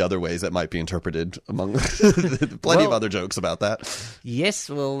about the other ways that might be interpreted among plenty of other jokes about that. Yes,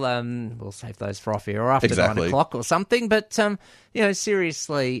 we'll save those for off air or after exactly. 9 o'clock or something. But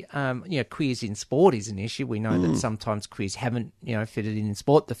seriously, queers in sport is an issue. We know that sometimes queers haven't fitted in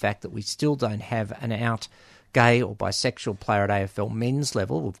sport. The fact that we still don't have an out gay or bisexual player at AFL men's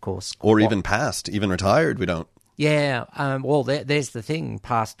level, of course. Or even past, even retired, we don't. Yeah, there's the thing,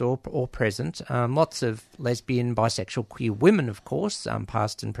 past or present. Lots of lesbian, bisexual, queer women, of course,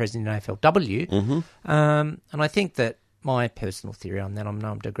 past and present in AFLW. Mm-hmm. And I think that my personal theory on that, I know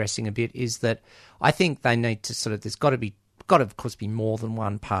I'm digressing a bit, is that I think they need to there's got to, of course, be more than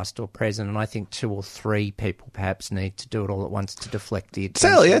one past or present, and I think 2 or 3 people perhaps need to do it all at once to deflect the attention.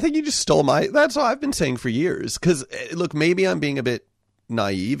 Sally, I think you just stole that's what I've been saying for years, because, look, maybe I'm being a bit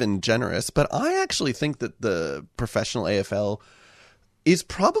naive and generous, but I actually think that the professional AFL is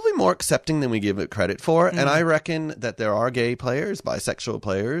probably more accepting than we give it credit for, and I reckon that there are gay players, bisexual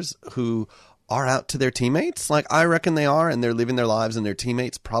players, who are out to their teammates. Like, I reckon they are, and they're living their lives, and their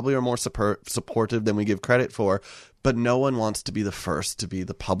teammates probably are more supportive than we give credit for. But no one wants to be the first to be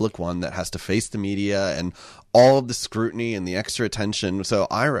the public one that has to face the media and all of the scrutiny and the extra attention. So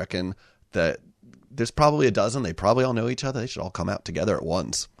I reckon that there's probably a dozen. They probably all know each other. They should all come out together at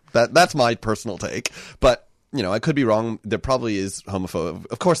once. That's my personal take. But, I could be wrong. There probably is homophobia.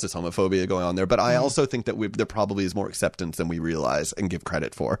 Of course there's homophobia going on there. But I also think that there probably is more acceptance than we realize and give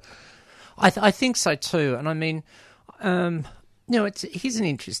credit for. I think so too. And I mean... here's an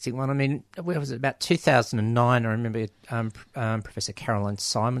interesting one. I mean, where was it? About 2009, I remember Professor Caroline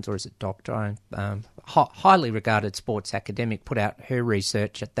Simons, or is it Doctor, highly regarded sports academic, put out her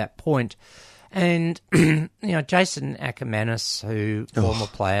research at that point. And, Jason Ackermanis, who, former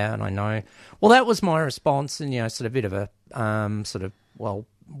player, and I know, well, that was my response, and, sort of a bit of a,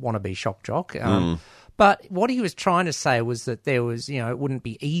 wannabe shock jock. But what he was trying to say was that there was, it wouldn't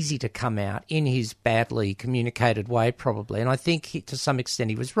be easy to come out in his badly communicated way, probably. And I think to some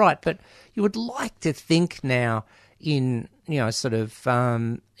extent he was right. But you would like to think now in,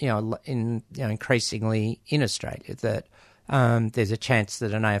 increasingly in Australia that there's a chance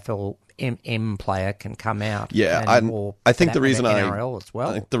that an AFL M player can come out. Yeah, and I think for the that reason matter, NRL as well.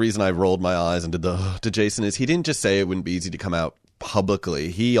 I think the reason I rolled my eyes and did to Jason is he didn't just say it wouldn't be easy to come out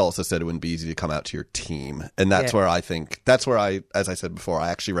publicly. He also said it wouldn't be easy to come out to your team, and that's where as I said before, I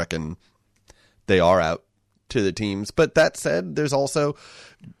actually reckon they are out to the teams. But that said, there's also,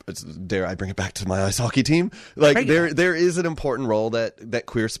 dare I bring it back to my ice hockey team? Like there is an important role that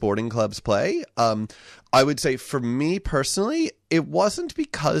queer sporting clubs play. I would say for me personally, it wasn't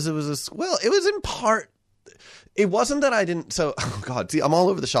because it was it was in part. It wasn't that I didn't. So, oh God, see, I'm all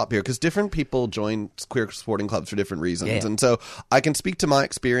over the shop here because different people join queer sporting clubs for different reasons. Yeah. And so I can speak to my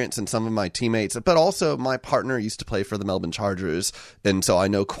experience and some of my teammates, but also my partner used to play for the Melbourne Chargers. And so I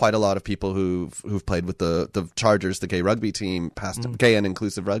know quite a lot of people who've played with the Chargers, the gay rugby team, gay and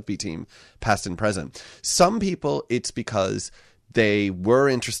inclusive rugby team, past and present. Some people, it's because they were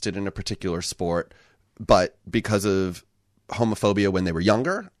interested in a particular sport, but because of homophobia when they were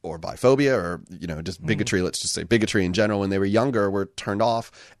younger, or biphobia, or just bigotry, let's just say bigotry in general when they were younger, were turned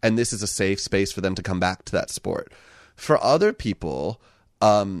off, and this is a safe space for them to come back to that sport. For other people,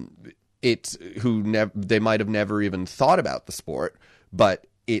 it's they might have never even thought about the sport, but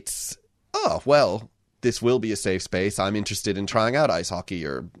it's this will be a safe space. I'm interested in trying out ice hockey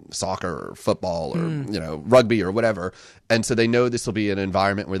or soccer or football or rugby or whatever, and so they know this will be an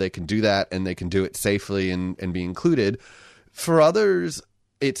environment where they can do that and they can do it safely and be included. For others,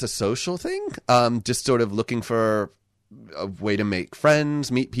 it's a social thing, just sort of looking for a way to make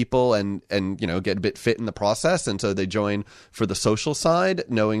friends, meet people, and get a bit fit in the process. And so they join for the social side,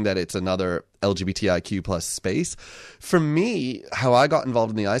 knowing that it's another LGBTIQ plus space. For me, how I got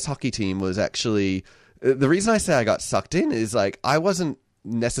involved in the ice hockey team was actually, the reason I say I got sucked in is I wasn't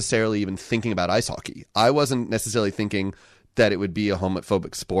necessarily even thinking about ice hockey. I wasn't necessarily thinking that it would be a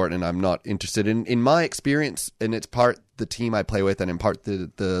homophobic sport, and I'm not interested in my experience, and it's part the team I play with and in part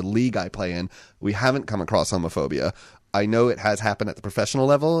the league I play in, we haven't come across homophobia. I know it has happened at the professional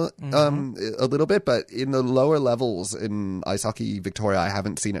level a little bit, but in the lower levels in ice hockey Victoria, I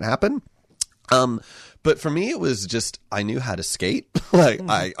haven't seen it happen. But for me, it was just, I knew how to skate.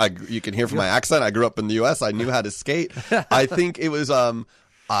 You can hear from my accent, I grew up in the US, I knew how to skate. I think it was,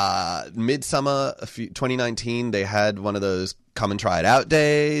 Midsummer 2019, they had one of those come and try it out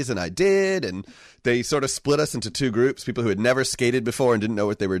days, and I did, and they sort of split us into two groups, people who had never skated before and didn't know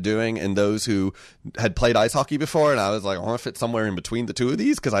what they were doing, and those who had played ice hockey before. And I was like, I want to fit somewhere in between the two of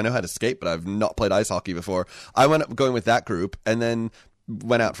these because I know how to skate, but I've not played ice hockey before. I went up going with that group, and then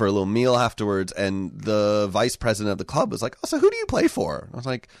went out for a little meal afterwards, and the vice president of the club was like, oh, so who do you play for? I was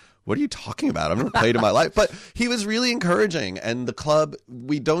like, what are you talking about? I've never played in my life. But he was really encouraging. And the club,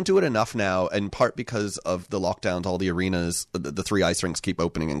 we don't do it enough now, in part because of the lockdowns. All the arenas, the 3 ice rinks keep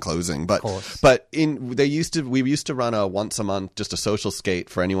opening and closing. But we used to run a once a month, just a social skate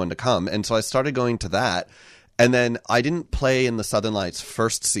for anyone to come. And so I started going to that. And then I didn't play in the Southern Lights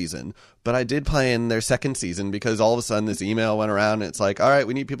first season, but I did play in their second season because all of a sudden this email went around and it's like, all right,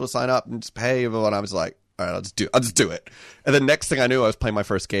 we need people to sign up and just pay. And I was like, all right, I'll just do it. And the next thing I knew, I was playing my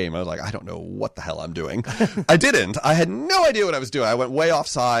first game. I was like, I don't know what the hell I'm doing. I didn't. I had no idea what I was doing. I went way off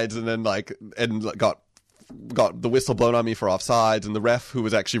sides and then got the whistle blown on me for offsides. And the ref, who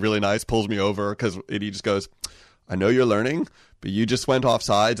was actually really nice, pulls me over because he just goes, I know you're learning, but you just went off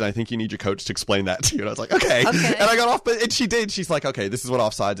sides, and I think you need your coach to explain that to you. And I was like, okay. And I got off, and she did. She's like, okay, this is what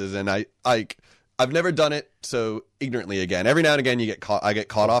offsides is. And I've never done it so ignorantly again. Every now and again I get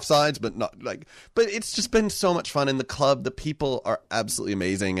caught off sides, but but it's just been so much fun in the club. The people are absolutely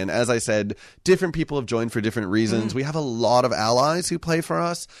amazing. And as I said, different people have joined for different reasons. We have a lot of allies who play for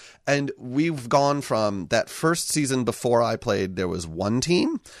us. And we've gone from that first season before I played, there was 1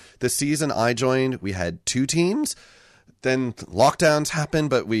 team. The season I joined, we had 2 teams. Then lockdowns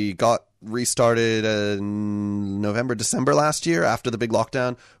happened, but we got restarted in November, December last year. After the big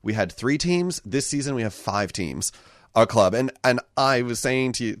lockdown, we had 3 teams. This season, we have 5 teams, our club. And I was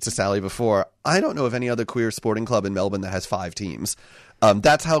saying to Sally before, I don't know of any other queer sporting club in Melbourne that has 5 teams.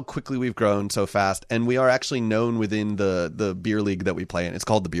 That's how quickly we've grown so fast. And we are actually known within the beer league that we play in. It's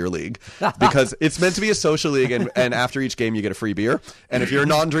called the Beer League because it's meant to be a social league. And after each game, you get a free beer. And if you're a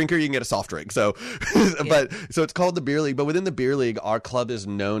non-drinker, you can get a soft drink. So it's called the Beer League. But within the Beer League, our club is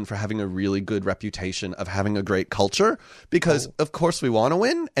known for having a really good reputation of having a great culture because, of course, we want to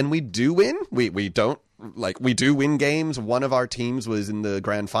win. And we do win. We do win games. One of our teams was in the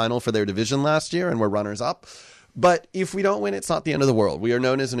grand final for their division last year, and we're runners up. But if we don't win, it's not the end of the world. We are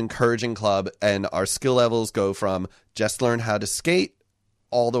known as an encouraging club, and our skill levels go from just learn how to skate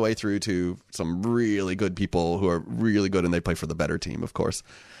all the way through to some really good people who are really good, and they play for the better team, of course.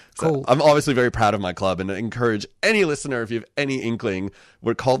 So Cool. I'm obviously very proud of my club, and I encourage any listener, if you have any inkling,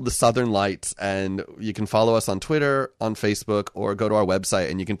 we're called the Southern Lights, and you can follow us on Twitter, on Facebook, or go to our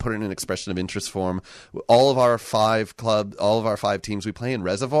website, and you can put in an expression of interest form. All of our 5 teams, we play in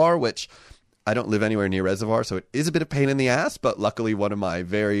Reservoir, which I don't live anywhere near Reservoir, so it is a bit of pain in the ass, but luckily one of my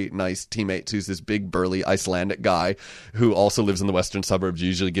very nice teammates, who's this big, burly Icelandic guy who also lives in the western suburbs,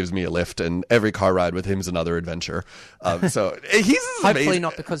 usually gives me a lift, and every car ride with him is another adventure. So he's Hopefully amazing.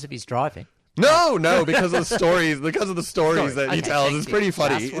 not because of his driving. No, because of the stories. Because of the stories that he Okay, tells, thank it's you. pretty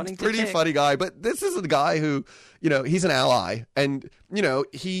funny. Just It's wanting a to pretty check. funny guy. But this is a guy who, he's an ally, and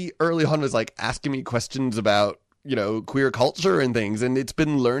he early on was like asking me questions about queer culture and things, and it's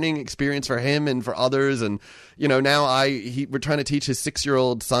been learning experience for him and for others. And now we're trying to teach his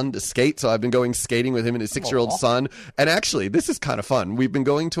 6-year-old son to skate, so I've been going skating with him and his 6-year-old son. And actually, this is kind of fun. We've been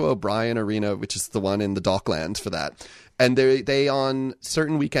going to O'Brien Arena, which is the one in the Docklands, for that. And they on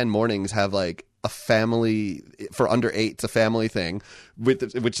certain weekend mornings have like a family for under 8. It's a family thing which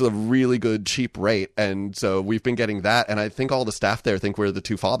is a really good cheap rate, and so we've been getting that. And I think all the staff there think we're the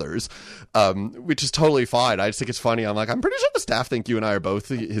two fathers, which is totally fine. I just think it's funny. I'm like, I'm pretty sure the staff think you and I are both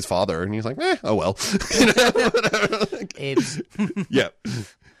his father, and he's like, oh well. Ebs. Yeah.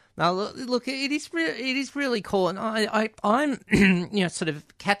 Now, look, it is really cool, and I'm sort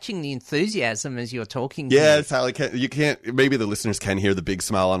of catching the enthusiasm as you're talking. to Yeah, me. it's how you can't. Maybe the listeners can hear the big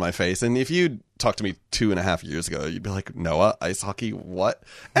smile on my face. And if you talked to me 2.5 years ago, you'd be like, Noah, ice hockey, what?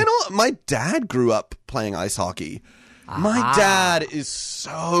 And my dad grew up playing ice hockey. My dad is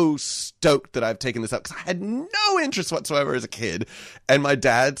so stoked that I've taken this up because I had no interest whatsoever as a kid. And my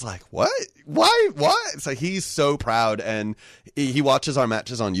dad's like, what? Why? What? So he's so proud, and he watches our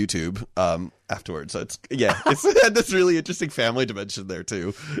matches on YouTube afterwards. So it's had this really interesting family dimension there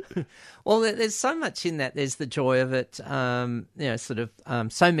too. Well, there's so much in that. There's the joy of it,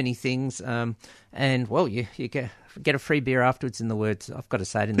 so many things. And, well, you get a free beer afterwards, in the words, I've got to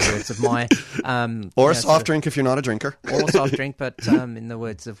say it in the words of my... Or a soft drink if you're not a drinker. Or a soft drink, but in the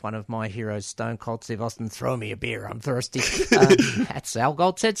words of one of my heroes, Stone Cold Steve Austin, throw me a beer, I'm thirsty. That's Al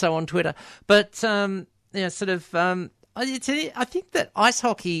Gold said so on Twitter. But, I think that ice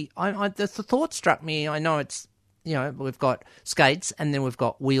hockey, the thought struck me, I know it's, we've got skates and then we've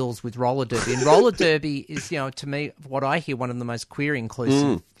got wheels with roller derby. And roller derby is, to me, what I hear, one of the most queer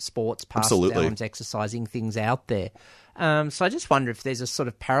inclusive sports pastimes, exercising things out there. So I just wonder if there's a sort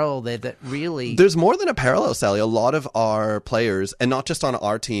of parallel there that really... There's more than a parallel, Sally. A lot of our players, and not just on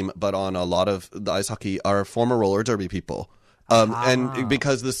our team, but on a lot of the ice hockey, are former roller derby people. And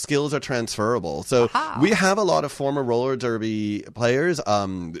because the skills are transferable. So we have a lot of former roller derby players,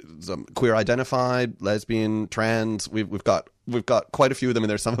 some queer identified, lesbian, trans. We've got quite a few of them, and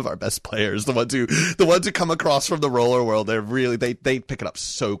they're some of our best players. The ones who come across from the roller world, they're really they pick it up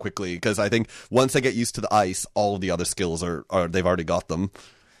so quickly, because I think once they get used to the ice, all of the other skills are they've already got them.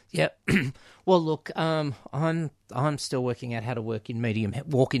 Yeah. Well, look, I'm still working out how to walk in medium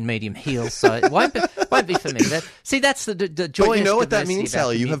heels, so it won't be for me. That's the joy. But you know what that means,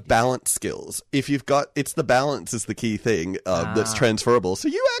 Sally? You have balance skills. If you've got, it's the balance is the key thing that's transferable. So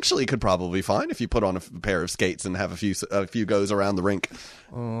you actually could probably fine if you put on a pair of skates and have a few goes around the rink.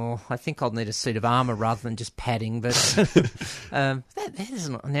 Oh, I think I'll need a suit of armour rather than just padding. But that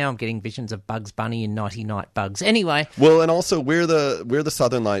isn't. Now I'm getting visions of Bugs Bunny and Nighty Night Bugs. Anyway. Well, and also we're the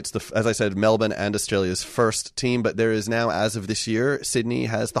Southern Lights. As I said, Melbourne and Australia's first team, but there is now, as of this year, Sydney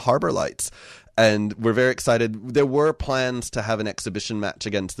has the Harbour Lights. And we're very excited. There were plans to have an exhibition match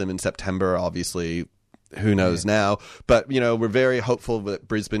against them in September, obviously. Who knows now? But, we're very hopeful that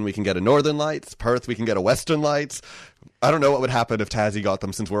Brisbane, we can get a Northern Lights. Perth, we can get a Western Lights. I don't know what would happen if Tassie got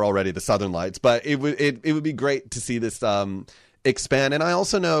them, since we're already the Southern Lights. But it would be great to see this expand. And I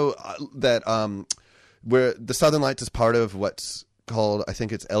also know that where the Southern Lights is part of what's called, I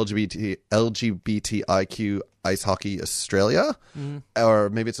think it's LGBTIQ Ice Hockey Australia, or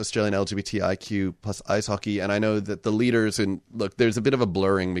maybe it's Australian LGBTIQ plus Ice Hockey. And I know that the leaders, and look, there's a bit of a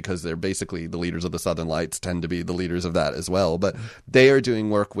blurring because they're basically the leaders of the Southern Lights tend to be the leaders of that as well. But they are doing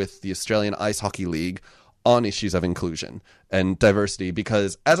work with the Australian Ice Hockey League on issues of inclusion and diversity,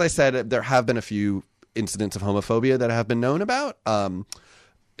 because, as I said, there have been a few incidents of homophobia that have been known about.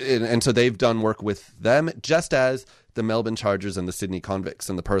 And so they've done work with them, just as the Melbourne Chargers and the Sydney Convicts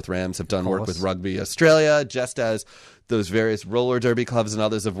and the Perth Rams have done work with Rugby Australia, just as those various roller derby clubs and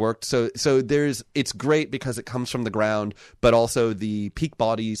others have worked. So it's great because it comes from the ground, but also the peak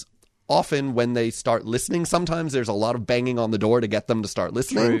bodies, often when they start listening, sometimes there's a lot of banging on the door to get them to start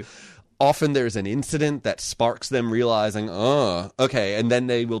listening. True. often there's an incident that sparks them realizing, oh, okay, and then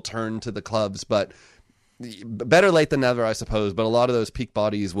they will turn to the clubs. But better late than never, I suppose. But a lot of those peak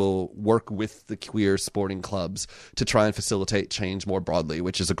bodies will work with the queer sporting clubs to try and facilitate change more broadly,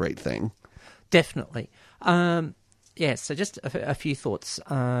 which is a great thing. Definitely. So just a few thoughts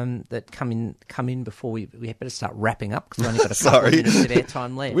that come in before we had better start wrapping up, because we've only got a couple of minutes of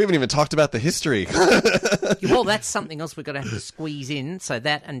airtime left. We haven't even talked about the history. Well, that's something else we're going to have to squeeze in. So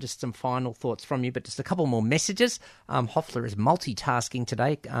that and just some final thoughts from you, but just a couple more messages. Hoffler is multitasking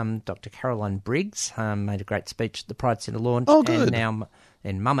today. Dr. Caroline Briggs made a great speech at the Pride Centre launch. Oh, good.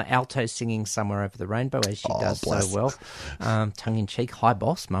 And Mama Alto singing Somewhere Over the Rainbow, as she does bless. so well. Tongue-in-cheek, hi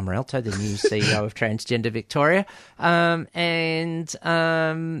boss, Mama Alto, the new CEO of Transgender Victoria. So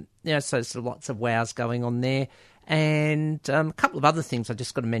there's lots of wows going on there. And a couple of other things I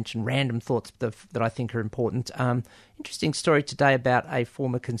just got to mention, random thoughts that I think are important. Interesting story today about a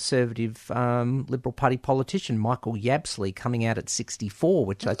former Conservative Liberal Party politician, Michael Yabsley, coming out at 64,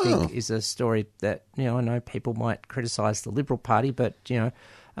 which I think is a story that, I know people might criticise the Liberal Party, but,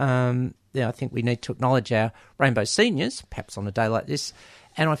 I think we need to acknowledge our Rainbow seniors, perhaps on a day like this.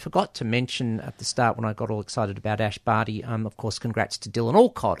 And I forgot to mention at the start when I got all excited about Ash Barty, of course, congrats to Dylan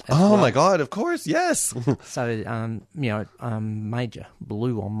Alcott. Oh, my God, of course, yes. So, major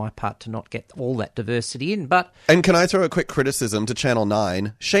blue on my part to not get all that diversity in. And can I throw a quick criticism to Channel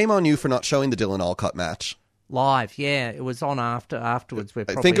 9? Shame on you for not showing the Dylan Alcott match. Live, yeah. It was on afterwards. I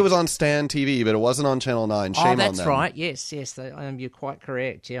think it was on Stan TV, but it wasn't on Channel 9. Shame on them. Oh, that's right. Yes. You're quite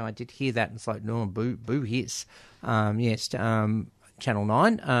correct. Yeah, I did hear that. And it's like, no, boo hiss. Channel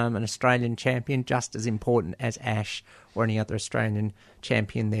 9, an Australian champion, just as important as Ash or any other Australian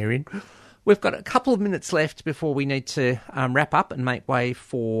champion therein. We've got a couple of minutes left before we need to wrap up and make way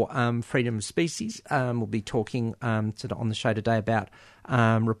for freedom of species. We'll be talking on the show today about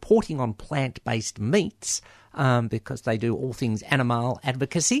reporting on plant-based meats, because they do all things animal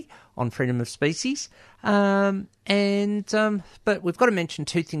advocacy on freedom of species. But we've got to mention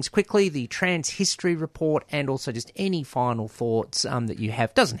two things quickly, the trans history report and also just any final thoughts that you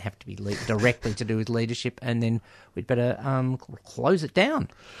have. Doesn't have to be directly to do with leadership, and then we'd better close it down.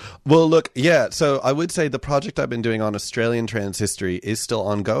 Well, look, yeah, so I would say the project I've been doing on Australian trans history is still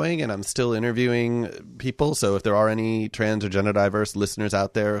ongoing, and I'm still interviewing people. So if there are any trans or gender diverse listeners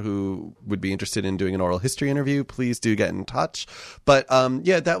out there who would be interested in doing an oral history interview, please do get in touch. But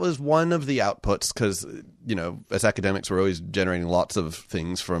that was one of the outputs, because as academics, we're always generating lots of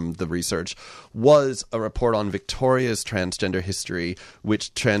things from the research, was a report on Victoria's transgender history,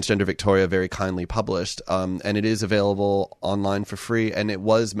 which Transgender Victoria very kindly published. And it is available online for free. And it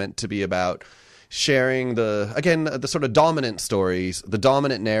was meant to be about sharing the sort of dominant stories, the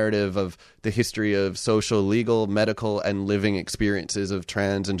dominant narrative of the history of social, legal, medical, and living experiences of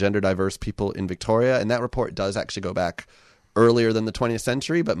trans and gender diverse people in Victoria. And that report does actually go back earlier than the 20th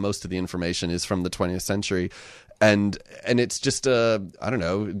century, but most of the information is from the 20th century. And it's just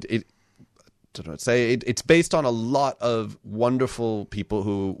it's based on a lot of wonderful people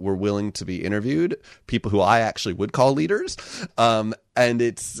who were willing to be interviewed, people who I actually would call leaders.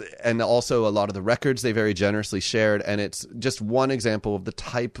 And also a lot of the records they very generously shared. And it's just one example of the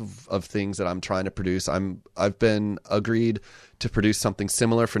type of things that I'm trying to produce. I've been agreed to produce something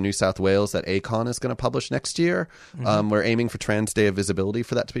similar for New South Wales that ACON is going to publish next year. We're aiming for Trans Day of Visibility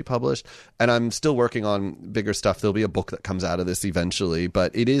for that to be published. And I'm still working on bigger stuff. There'll be a book that comes out of this eventually.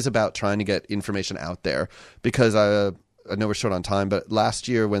 But it is about trying to get information out there, because I know we're short on time, but last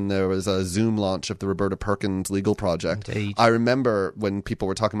year when there was a Zoom launch of the Roberta Perkins Legal Project, Indeed. I remember when people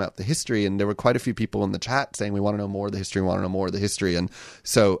were talking about the history, and there were quite a few people in the chat saying, we want to know more of the history, we want to know more of the history. And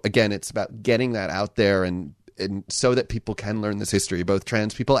so, again, it's about getting that out there and so that people can learn this history, both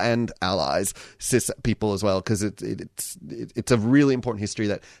trans people and allies, cis people as well, because it's a really important history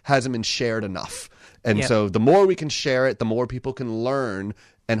that hasn't been shared enough. And so the more we can share it, the more people can learn,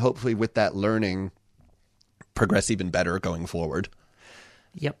 and hopefully with that learning, progress even better going forward.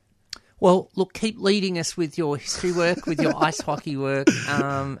 Yep. Well, look, keep leading us with your history work, with your ice hockey work,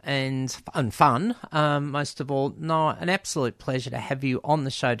 and fun, most of all. No, an absolute pleasure to have you on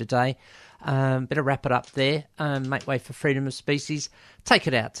the show today. Better wrap it up there. Make way for freedom of species. Take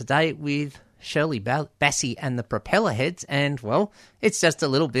it out today with Shirley Bassey and the Propeller Heads, and, well, it's just a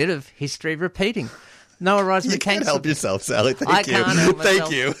little bit of history repeating. Noah Reisman, you can't help yourself, Sally. Thank you. I can't help myself.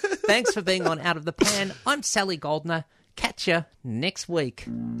 Thank you. Thanks for being on Out of the Pan. I'm Sally Goldner. Catch you next week.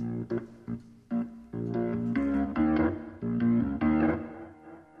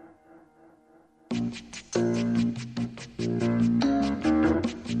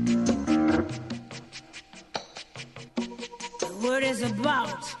 The word is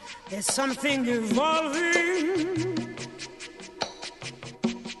about There's something evolving.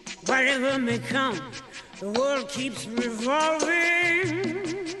 Whatever may come, the world keeps revolving.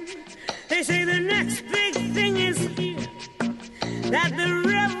 They say the next big thing is here, that the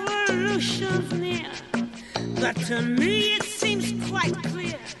revolution's near. But to me it seems quite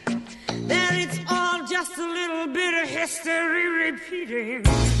clear that it's all just a little bit of history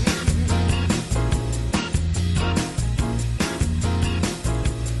repeating.